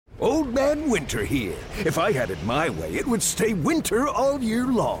Old Man Winter here. If I had it my way, it would stay winter all year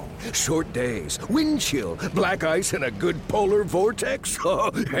long. Short days, wind chill, black ice, and a good polar vortex.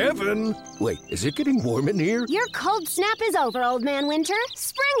 Oh, heaven! Wait, is it getting warm in here? Your cold snap is over, Old Man Winter.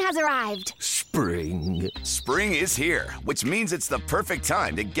 Spring has arrived. Spring. Spring is here, which means it's the perfect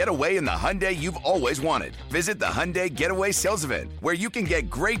time to get away in the Hyundai you've always wanted. Visit the Hyundai Getaway Sales Event, where you can get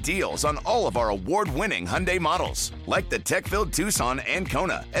great deals on all of our award-winning Hyundai models, like the tech-filled Tucson and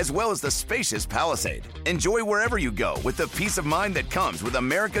Kona, as well as the spacious Palisade. Enjoy wherever you go with the peace of mind that comes with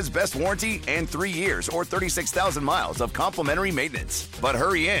America's best warranty and 3 years or 36,000 miles of complimentary maintenance. But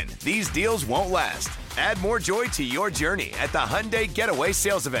hurry in, these deals won't last. Add more joy to your journey at the Hyundai Getaway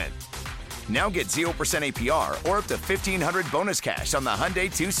Sales Event. Now get 0% APR or up to $1,500 bonus cash on the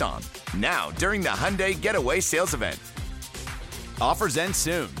Hyundai Tucson. Now, during the Hyundai Getaway Sales Event. Offers end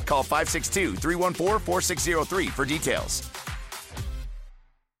soon. Call 562-314-4603 for details.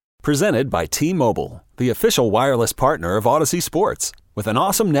 Presented by T-Mobile, the official wireless partner of Odyssey Sports. With an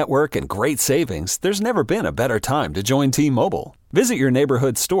awesome network and great savings, there's never been a better time to join T-Mobile. Visit your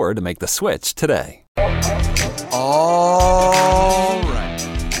neighborhood store to make the switch today. All right.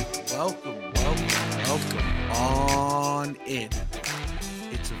 Welcome on in.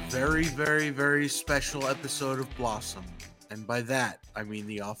 It's a very, very, very special episode of Blossom. And by that, I mean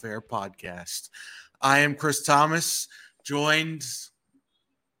the Off-Air Podcast. I am Chris Thomas, joined,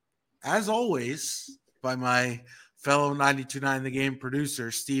 as always, by my fellow 92.9 The Game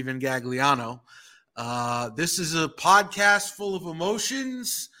producer, Steven Gagliano. This is a podcast full of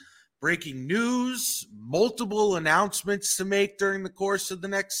emotions, breaking news, multiple announcements to make during the course of the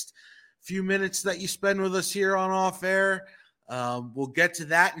next few minutes that you spend with us here on Off Air. We'll get to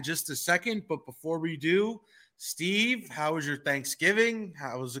that in just a second, but before we do, Steve, how was your Thanksgiving?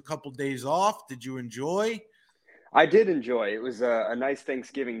 How was a couple days off? Did you enjoy? I did enjoy. It was a nice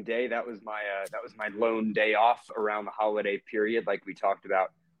Thanksgiving day. That was my lone day off around the holiday period, like we talked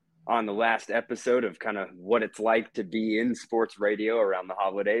about on the last episode of kind of what it's like to be in sports radio around the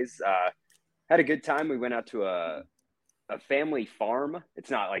holidays. Had a good time. We went out to a family farm.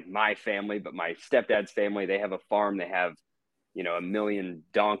 It's not like my family, but my stepdad's family. They have a farm. They have, 1 million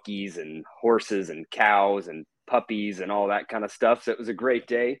donkeys and horses and cows and puppies and all that kind of stuff. So it was a great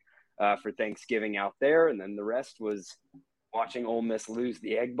day for Thanksgiving out there. And then the rest was watching Ole Miss lose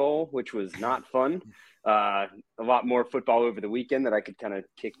the Egg Bowl, which was not fun. A lot more football over the weekend that I could kind of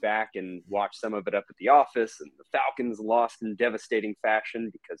kick back and watch some of it up at the office. And the Falcons lost in devastating fashion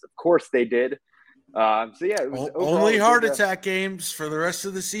because, of course, they did. It was only heart attack games for the rest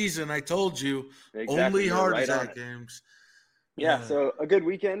of the season. I told you, exactly, only heart attack games. Yeah, so a good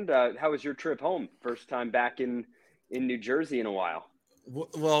weekend. How was your trip home? First time back in New Jersey in a while.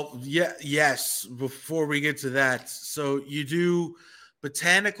 Well, yes. Before we get to that, so you do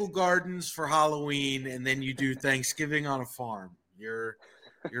botanical gardens for Halloween, and then you do Thanksgiving on a farm. You're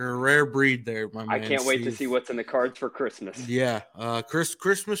a rare breed there, my man. I can't wait to see what's in the cards for Christmas. Yeah,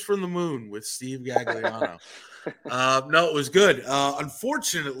 Christmas from the Moon with Steve Gagliano. No, it was good.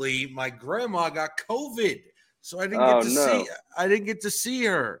 Unfortunately, my grandma got COVID, so I didn't get to see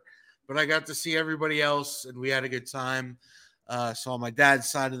her, but I got to see everybody else, and we had a good time. Saw my dad's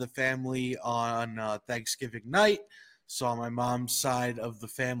side of the family on Thanksgiving night. Saw my mom's side of the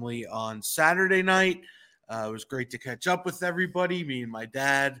family on Saturday night. It was great to catch up with everybody. Me and my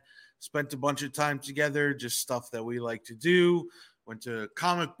dad spent a bunch of time together, just stuff that we like to do. Went to a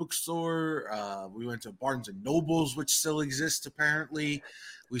comic book store. We went to Barnes & Nobles, which still exists apparently.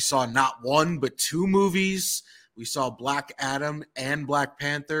 We saw not one, but 2 movies. We saw Black Adam and Black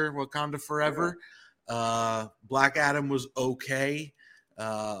Panther, Wakanda Forever. Black Adam was okay,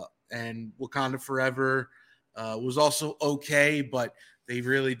 and Wakanda Forever was also okay, but they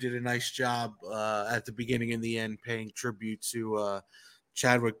really did a nice job at the beginning and the end paying tribute to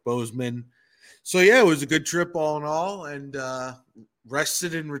Chadwick Boseman. So, yeah, it was a good trip all in all, and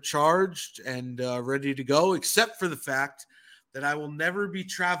rested and recharged and ready to go, except for the fact that I will never be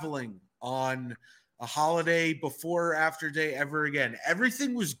traveling on a holiday before or after day ever again.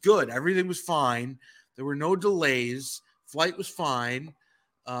 Everything was good. Everything was fine. There were no delays. Flight was fine.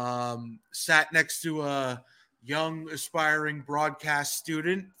 Sat next to a young aspiring broadcast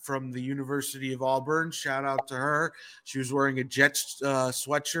student from the University of Auburn. Shout out to her. She was wearing a Jets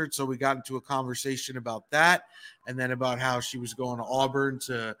sweatshirt, so we got into a conversation about that, and then about how she was going to Auburn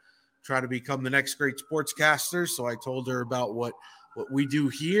to try to become the next great sportscaster. So I told her about what we do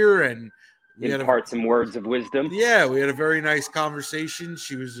here, and we impart some words of wisdom. Yeah, we had a very nice conversation.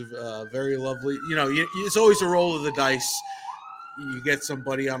 She was very lovely. It's always a roll of the dice. You get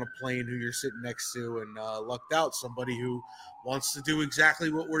somebody on a plane who you're sitting next to, and lucked out somebody who wants to do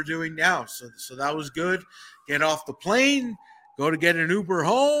exactly what we're doing now. So that was good. Get off the plane, go to get an Uber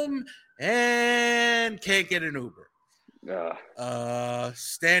home, and can't get an Uber.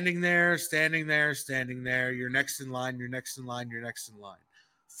 Standing there. You're next in line.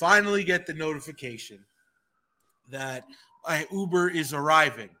 Finally get the notification that my Uber is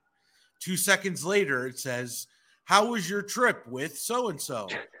arriving. 2 seconds later, it says, "How was your trip with so-and-so?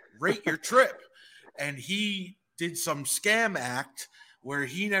 Rate your trip." And he did some scam act where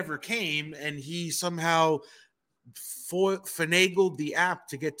he never came, and he somehow finagled the app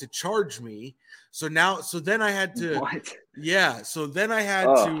to get to charge me. So then I had to, what? Yeah. So then I had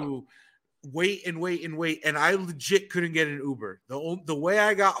to wait. And I legit couldn't get an Uber. The way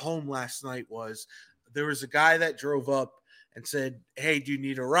I got home last night was there was a guy that drove up and said, "Hey, do you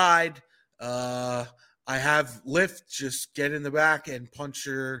need a ride? I have Lyft. Just get in the back and punch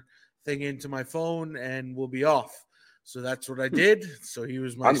your thing into my phone and we'll be off." So that's what I did. So he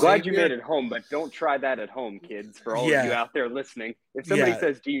was my I'm glad savior. you made it home, but don't try that at home, kids. For all of you out there listening, if somebody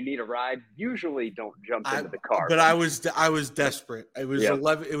says, "Do you need a ride?" usually don't jump into the car. But I was desperate. It was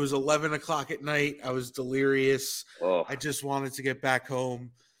 11. It was 11 o'clock at night. I was delirious. I just wanted to get back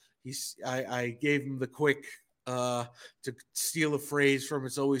home. I gave him the quick to steal a phrase from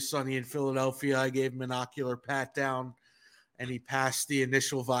 "It's Always Sunny in Philadelphia." I gave him an ocular pat down, and he passed the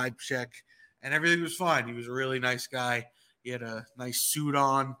initial vibe check. And everything was fine. He was a really nice guy. He had a nice suit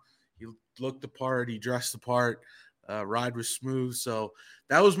on. He looked the part. He dressed the part. Ride was smooth. So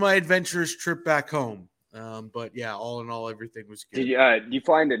that was my adventurous trip back home. But yeah, all in all, everything was good. Did you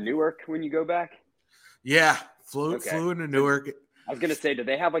fly into Newark when you go back? Yeah, flew into Newark. I was going to say, do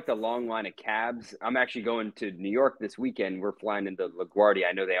they have like the long line of cabs? I'm actually going to New York this weekend. We're flying into LaGuardia.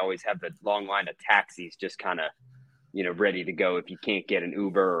 I know they always have the long line of taxis just kind of, ready to go if you can't get an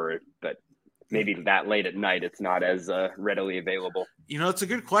Uber but maybe that late at night, it's not as readily available. It's a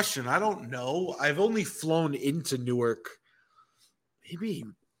good question. I don't know. I've only flown into Newark maybe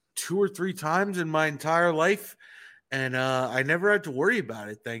 2 or 3 times in my entire life, and I never had to worry about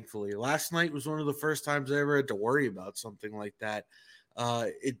it, thankfully. Last night was one of the first times I ever had to worry about something like that.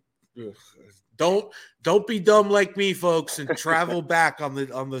 Don't be dumb like me, folks, and travel back on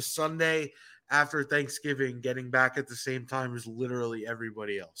the Sunday after Thanksgiving, getting back at the same time as literally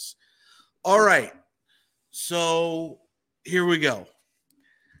everybody else. All right, so here we go.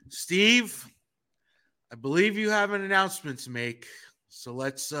 Steve, I believe you have an announcement to make, so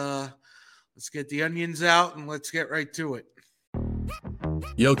let's get the onions out and let's get right to it.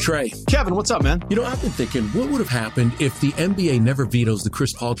 Yo, Trey. Kevin, what's up, man? I've been thinking, what would have happened if the NBA never vetoes the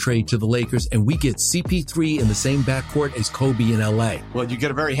Chris Paul trade to the Lakers and we get CP3 in the same backcourt as Kobe in LA? Well, you get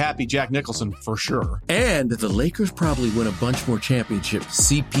a very happy Jack Nicholson for sure. And the Lakers probably win a bunch more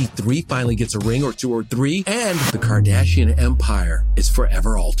championships. CP3 finally gets a ring or 2 or 3, and the Kardashian empire is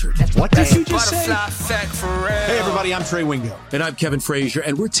forever altered. What did you just say? Hey, everybody, I'm Trey Wingo. And I'm Kevin Frazier,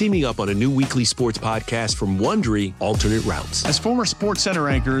 and we're teaming up on a new weekly sports podcast from Wondery, Alternate Routes. As former Sports Center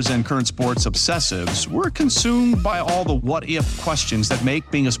anchors and current sports obsessives, we're consumed by all the what-if questions that make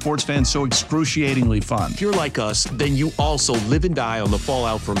being a sports fan so excruciatingly fun. If you're like us, then you also live and die on the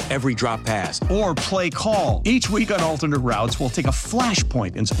fallout from every drop pass. Or play call. Each week on Alternate Routes, we'll take a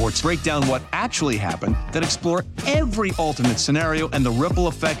flashpoint in sports, break down what actually happened, then explore every alternate scenario and the ripple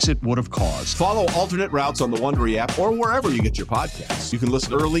effects it would have caused. Follow Alternate Routes on the Wondery app or wherever you get your podcasts. You can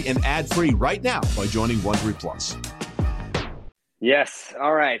listen early and ad-free right now by joining Wondery Plus. Yes.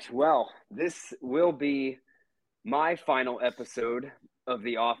 All right. Well, this will be my final episode of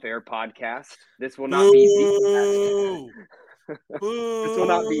the Off-Air podcast. This will not be this will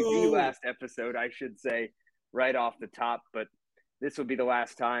not be the last episode, I should say, right off the top. But this will be the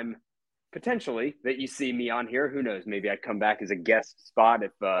last time, potentially, that you see me on here. Who knows? Maybe I come back as a guest spot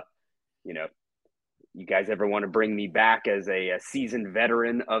if you guys ever want to bring me back as a seasoned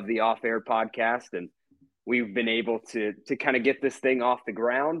veteran of the Off-Air podcast. And we've been able to kind of get this thing off the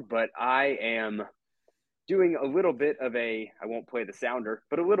ground, but I am doing a little bit of I won't play the sounder,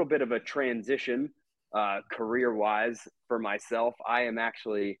 but a little bit of a transition career-wise for myself. I am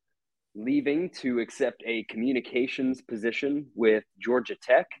actually leaving to accept a communications position with Georgia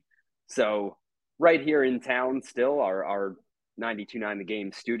Tech. So right here in town still, our 92.9 The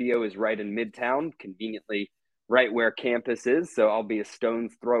Game studio is right in Midtown, conveniently right where campus is. So I'll be a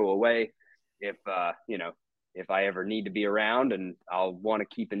stone's throw away if I ever need to be around, and I'll want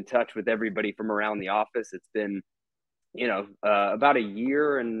to keep in touch with everybody from around the office. It's been, about a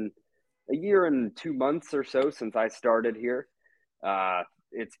year and 2 months or so since I started here.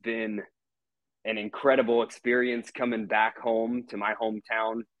 It's been an incredible experience coming back home to my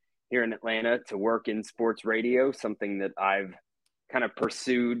hometown here in Atlanta to work in sports radio, something that I've kind of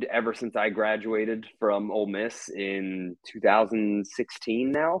pursued ever since I graduated from Ole Miss in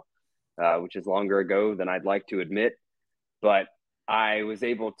 2016 now, which is longer ago than I'd like to admit. But I was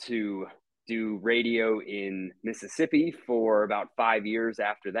able to do radio in Mississippi for about 5 years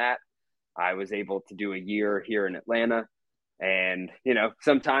after that. I was able to do a year here in Atlanta. And, you know,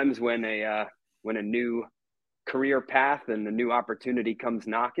 sometimes when a new career path and a new opportunity comes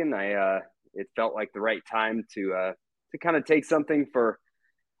knocking, it felt like the right time to kind of take something for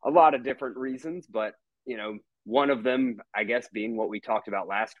a lot of different reasons. But, you know, one of them, I guess, being what we talked about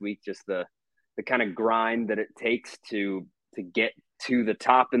last week, just the kind of grind that it takes to get to the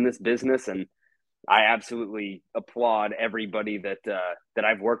top in this business. And I absolutely applaud everybody that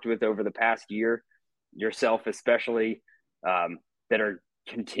I've worked with over the past year, yourself especially, that are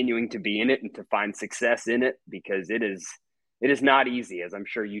continuing to be in it and to find success in it, because it is not easy, as I'm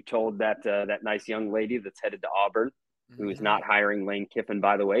sure you told that nice young lady that's headed to Auburn, who is not hiring Lane Kiffin,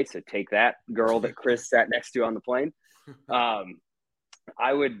 by the way. So take that, girl that Chris sat next to on the plane.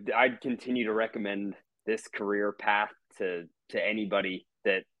 I'd continue to recommend this career path to anybody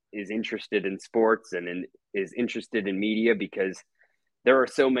that is interested in sports and is interested in media, because there are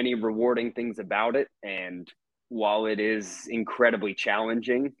so many rewarding things about it. And while it is incredibly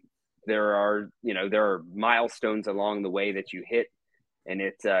challenging, there are milestones along the way that you hit, and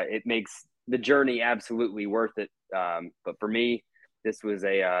it makes the journey absolutely worth it. But for me, this was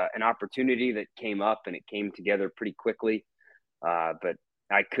an opportunity that came up, and it came together pretty quickly. But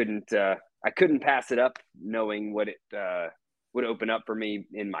I couldn't pass it up, knowing what it would open up for me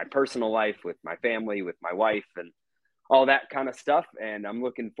in my personal life, with my family, with my wife, and all that kind of stuff. And I'm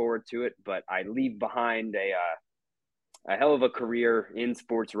looking forward to it. But I leave behind a hell of a career in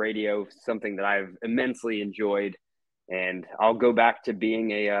sports radio, something that I've immensely enjoyed. And I'll go back to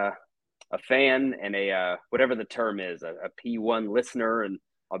being a fan and whatever the term is, a P1 listener, and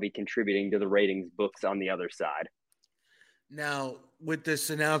I'll be contributing to the ratings books on the other side. Now, with this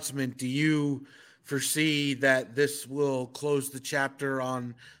announcement, do you foresee that this will close the chapter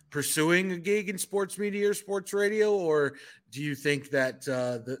on pursuing a gig in sports media or sports radio, or do you think that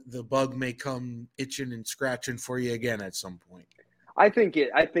the bug may come itching and scratching for you again at some point? I think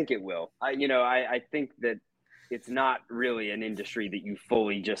it will. I think that it's not really an industry that you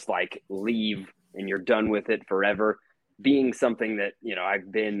fully just like leave and you're done with it forever. Being something that, you know,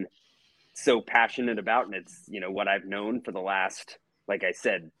 I've been so passionate about, and it's, you know, what I've known for the last, like I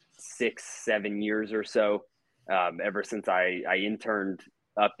said, 6-7 years or so, ever since I interned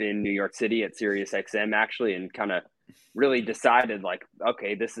up in New York City at Sirius XM, actually, and kind of really decided, like,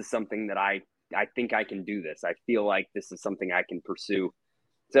 okay, this is something that I think I can do this. I feel like this is something I can pursue.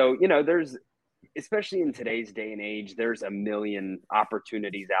 So, you know, there's, especially in today's day and age, there's a million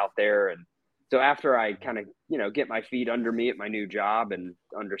opportunities out there. And so after I kind of, you know, get my feet under me at my new job and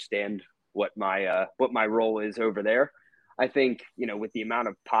understand what my role is over there, I think, you know, with the amount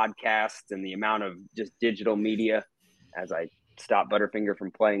of podcasts and the amount of just digital media, as I stop Butterfinger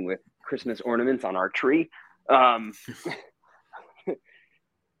from playing with Christmas ornaments on our tree,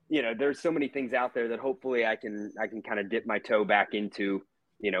 you know, there's so many things out there that hopefully I can kind of dip my toe back into,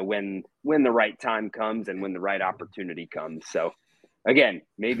 you know, when the right time comes and when the right opportunity comes. So again,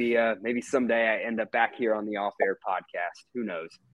 maybe someday I end up back here on the Off Air podcast. Who knows?